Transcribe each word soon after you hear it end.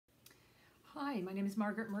Hi, my name is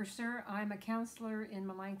Margaret Mercer. I'm a councillor in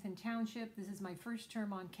Melanchthon Township. This is my first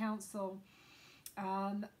term on council.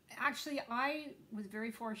 Actually, I was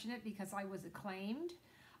very fortunate because I was acclaimed.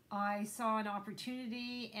 I saw an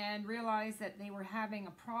opportunity and realized that they were having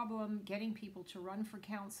a problem getting people to run for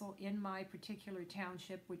council in my particular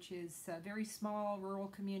township, which is a very small rural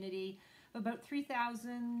community, about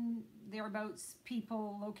 3,000 thereabouts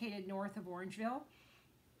people located north of Orangeville,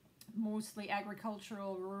 mostly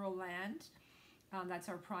agricultural rural land. That's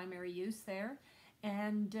our primary use there.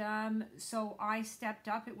 And so I stepped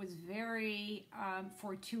up. It was very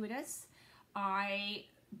fortuitous.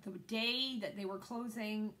 The day that they were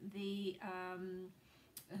closing the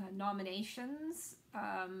nominations,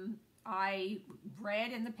 I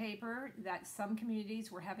read in the paper that some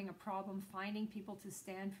communities were having a problem finding people to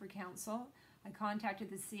stand for council. I contacted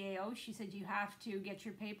the CAO. She said, you have to get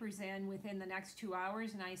your papers in within the next 2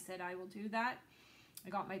 hours. And I said, I will do that. I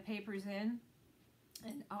got my papers in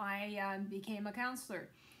and I became a councillor.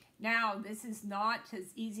 Now, this is not as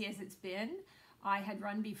easy as it's been. I had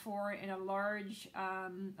run before in a large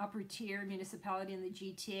upper tier municipality in the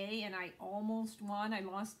GTA and I almost won. I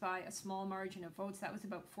lost by a small margin of votes. That was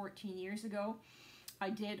about 14 years ago. I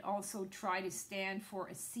did also try to stand for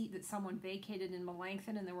a seat that someone vacated in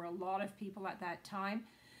Melanchthon, and there were a lot of people at that time.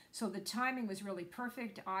 So the timing was really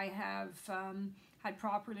perfect. I have had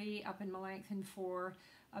property up in Melanchthon for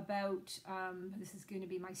about, this is going to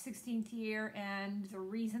be my 16th year, and the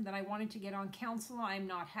reason that I wanted to get on council, I'm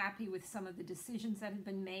not happy with some of the decisions that have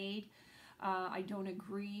been made. I don't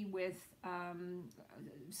agree with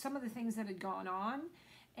some of the things that had gone on.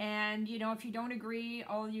 And, you know, if you don't agree,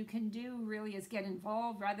 all you can do really is get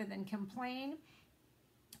involved rather than complain.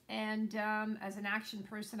 And as an action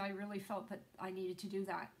person, I really felt that I needed to do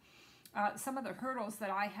that. Some of the hurdles that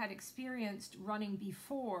I had experienced running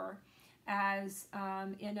before as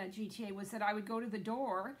in a GTA was that I would go to the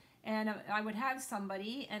door and I would have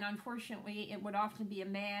somebody, and unfortunately it would often be a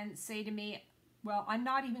man, say to me, well, I'm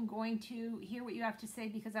not even going to hear what you have to say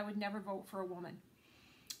because I would never vote for a woman.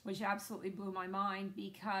 Which absolutely blew my mind,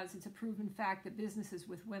 because it's a proven fact that businesses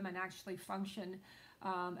with women actually function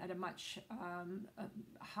at a much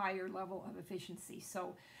higher level of efficiency.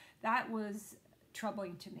 So that was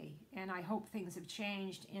troubling to me, and I hope things have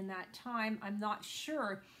changed in that time. I'm not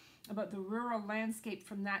sure about the rural landscape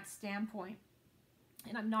from that standpoint,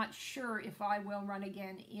 and I'm not sure if I will run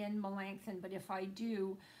again in Melanchthon, but if I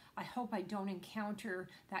do, I hope I don't encounter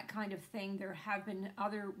that kind of thing. There have been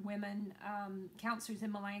other women councillors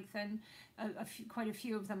in Melanchthon, quite a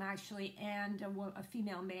few of them actually, and a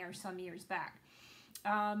female mayor some years back.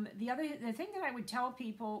 The thing that I would tell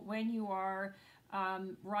people when you are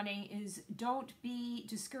running is don't be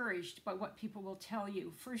discouraged by what people will tell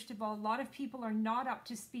you. First of all, a lot of people are not up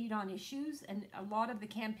to speed on issues, and a lot of the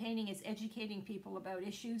campaigning is educating people about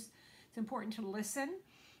issues. It's important to listen.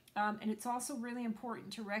 And it's also really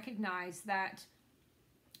important to recognize that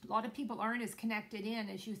a lot of people aren't as connected in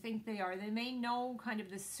as you think they are. They may know kind of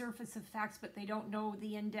the surface of facts, but they don't know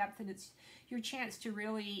the in-depth, and it's your chance to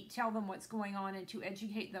really tell them what's going on and to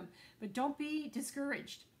educate them. But don't be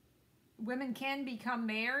discouraged. Women can become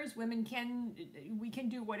mayors. We can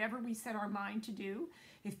do whatever we set our mind to do.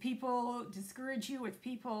 If people discourage you, if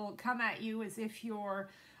people come at you as if you're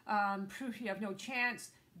proof you have no chance,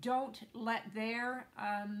 don't let their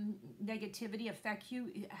negativity affect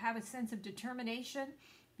you. Have a sense of determination.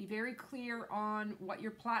 Be very clear on what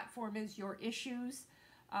your platform is, your issues.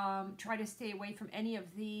 Try to stay away from any of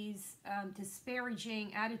these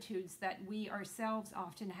disparaging attitudes that we ourselves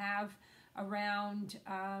often have around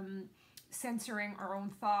censoring our own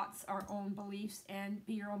thoughts, our own beliefs, and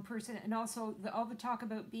be your own person. And also, all the talk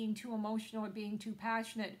about being too emotional or being too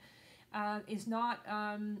passionate is not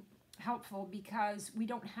helpful, because we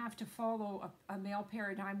don't have to follow a male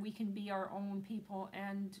paradigm. We can be our own people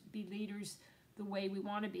and be leaders the way we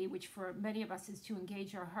want to be, which for many of us is to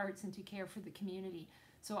engage our hearts and to care for the community.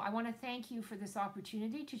 So I want to thank you for this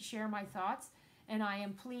opportunity to share my thoughts, and I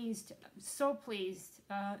am pleased, so pleased,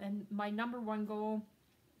 and my #1 goal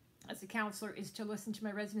as a councillor is to listen to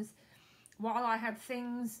my residents. While I have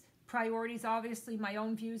priorities, obviously, my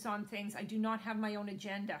own views on things, I do not have my own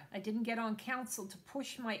agenda. I didn't get on council to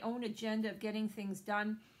push my own agenda of getting things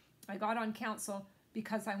done. I got on council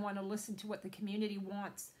because I want to listen to what the community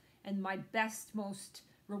wants, and my best, most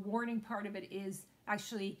rewarding part of it is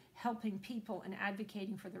actually helping people and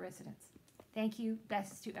advocating for the residents. Thank you.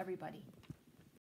 Best to everybody.